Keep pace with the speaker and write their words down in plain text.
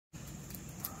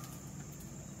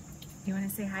You want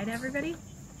to say hi to everybody?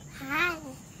 Hi.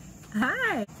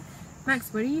 Hi.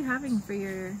 Max, what are you having for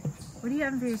your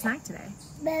snack today?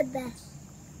 Baba.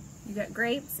 You got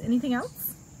grapes. Anything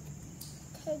else?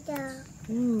 Potato.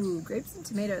 Ooh, grapes and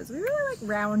tomatoes. We really like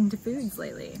round foods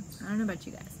lately. I don't know about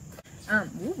you guys.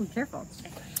 Ooh, be careful.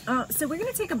 So we're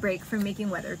going to take a break from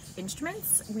making weather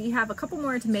instruments. We have a couple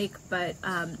more to make, but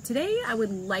today I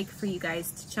would like for you guys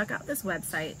to check out this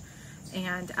website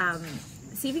and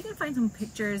see if you can find some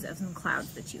pictures of some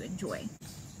clouds that you enjoy.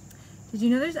 Did you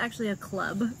know there's actually a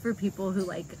club for people who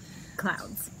like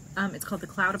clouds? It's called the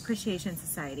Cloud Appreciation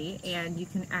Society, and you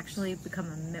can actually become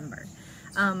a member.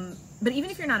 But even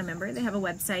if you're not a member, they have a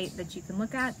website that you can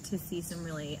look at to see some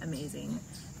really amazing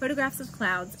photographs of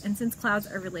clouds. And since clouds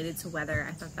are related to weather,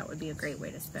 I thought that would be a great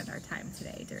way to spend our time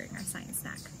today during our science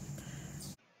snack.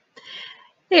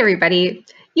 Hey everybody,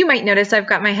 you might notice I've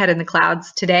got my head in the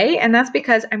clouds today, and that's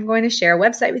because I'm going to share a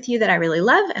website with you that I really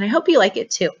love, and I hope you like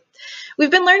it too. We've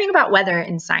been learning about weather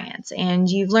in science, and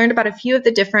you've learned about a few of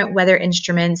the different weather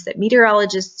instruments that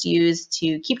meteorologists use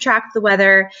to keep track of the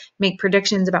weather, make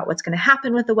predictions about what's going to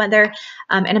happen with the weather,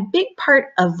 and a big part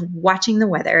of watching the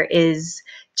weather is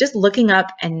just looking up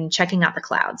and checking out the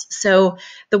clouds. So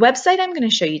the website I'm going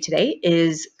to show you today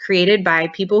is created by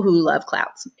people who love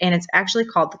clouds, and it's actually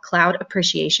called the Cloud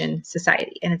Appreciation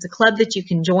Society, and it's a club that you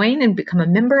can join and become a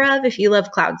member of if you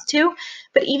love clouds too.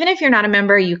 But even if you're not a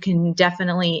member, you can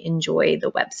definitely enjoy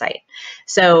the website.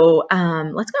 So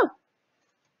let's go.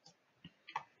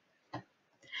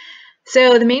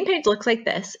 So the main page looks like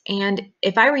this, and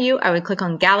if I were you, I would click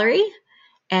on Gallery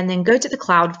and then go to the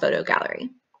Cloud Photo Gallery.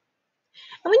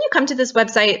 And when you come to this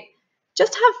website,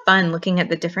 just have fun looking at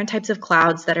the different types of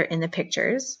clouds that are in the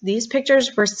pictures. These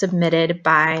pictures were submitted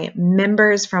by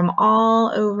members from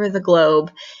all over the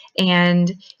globe,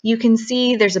 and you can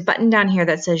see there's a button down here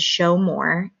that says Show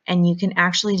More, and you can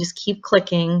actually just keep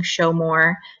clicking Show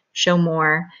More, Show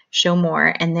More, Show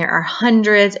More, and there are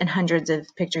hundreds and hundreds of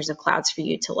pictures of clouds for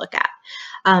you to look at.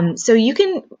 So you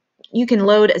can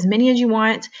load as many as you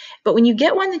want, but when you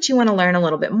get one that you want to learn a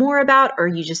little bit more about, or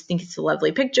you just think it's a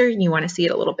lovely picture and you want to see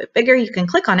it a little bit bigger, you can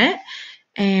click on it.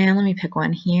 And let me pick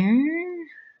one here.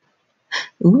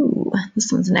 Ooh,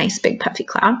 this one's a nice big puffy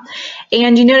cloud.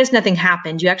 And you notice nothing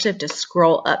happened. You actually have to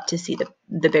scroll up to see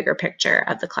the bigger picture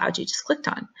of the cloud you just clicked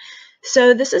on.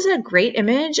 So this is a great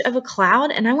image of a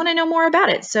cloud, and I want to know more about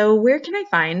it. So where can I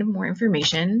find more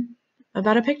information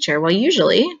about a picture? Well,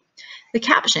 usually the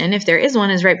caption, if there is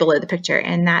one, is right below the picture,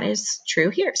 and that is true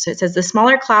here. So it says, the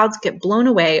smaller clouds get blown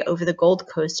away over the Gold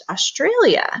Coast,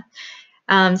 Australia.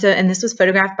 And this was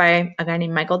photographed by a guy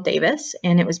named Michael Davis,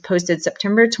 and it was posted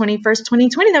September 21st,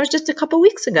 2020. That was just a couple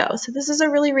weeks ago. So this is a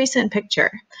really recent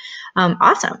picture.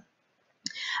 Awesome.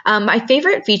 My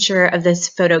favorite feature of this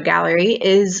photo gallery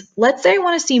is, let's say I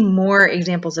want to see more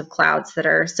examples of clouds that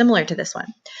are similar to this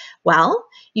one. Well,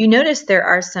 you notice there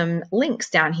are some links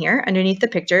down here underneath the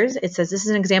pictures. It says this is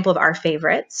an example of our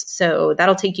favorites. So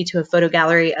that'll take you to a photo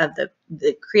gallery of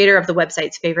the creator of the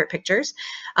website's favorite pictures.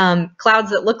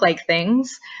 Clouds that look like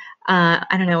things. I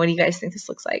don't know, what do you guys think this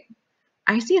looks like?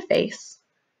 I see a face.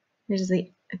 There's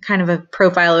the kind of a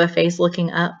profile of a face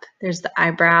looking up. There's the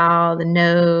eyebrow, the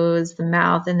nose, the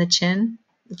mouth, and the chin,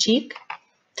 the cheek.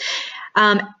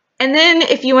 And then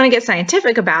if you want to get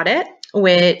scientific about it,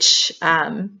 which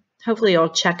hopefully you'll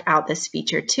check out this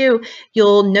feature too,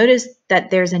 you'll notice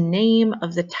that there's a name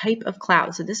of the type of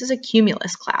cloud. So this is a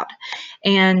cumulus cloud.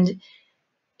 And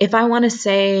if I want to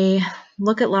say,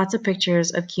 look at lots of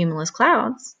pictures of cumulus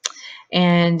clouds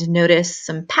and notice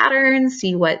some patterns,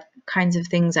 see what kinds of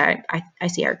things I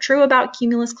see are true about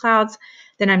cumulus clouds,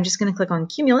 then I'm just going to click on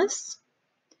cumulus,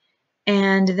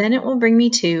 and then it will bring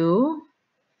me to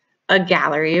a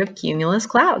gallery of cumulus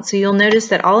clouds. So you'll notice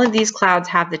that all of these clouds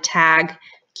have the tag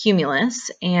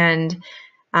cumulus, and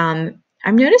I'm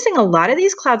noticing a lot of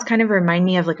these clouds kind of remind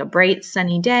me of like a bright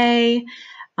sunny day.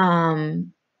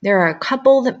 There are a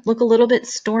couple that look a little bit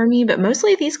stormy, but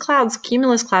mostly these clouds,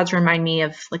 cumulus clouds, remind me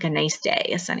of like a nice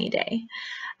day, a sunny day.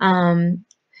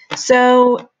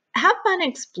 So have fun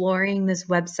exploring this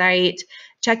website,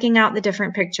 checking out the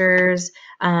different pictures,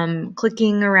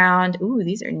 clicking around. Ooh,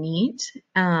 these are neat.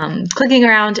 Clicking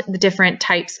around the different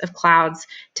types of clouds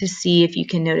to see if you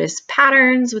can notice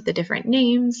patterns with the different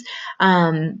names.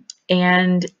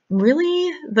 And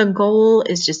really the goal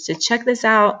is just to check this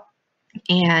out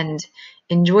and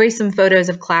enjoy some photos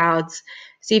of clouds.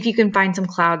 See if you can find some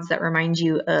clouds that remind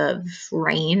you of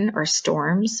rain or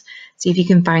storms. See if you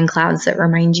can find clouds that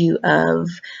remind you of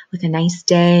like a nice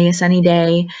day, a sunny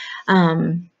day,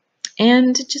 and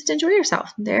just enjoy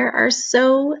yourself. There are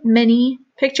so many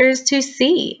pictures to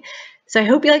see. So I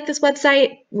hope you like this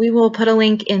website. We will put a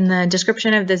link in the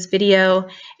description of this video,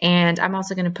 and I'm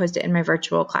also going to post it in my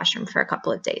virtual classroom for a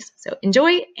couple of days. So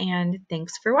enjoy, and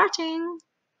thanks for watching.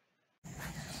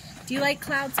 Do you like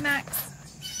clouds, Max?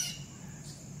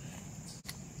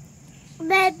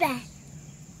 Bye-bye.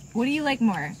 What do you like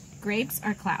more, grapes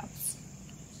or clouds?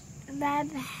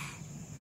 Bye-bye.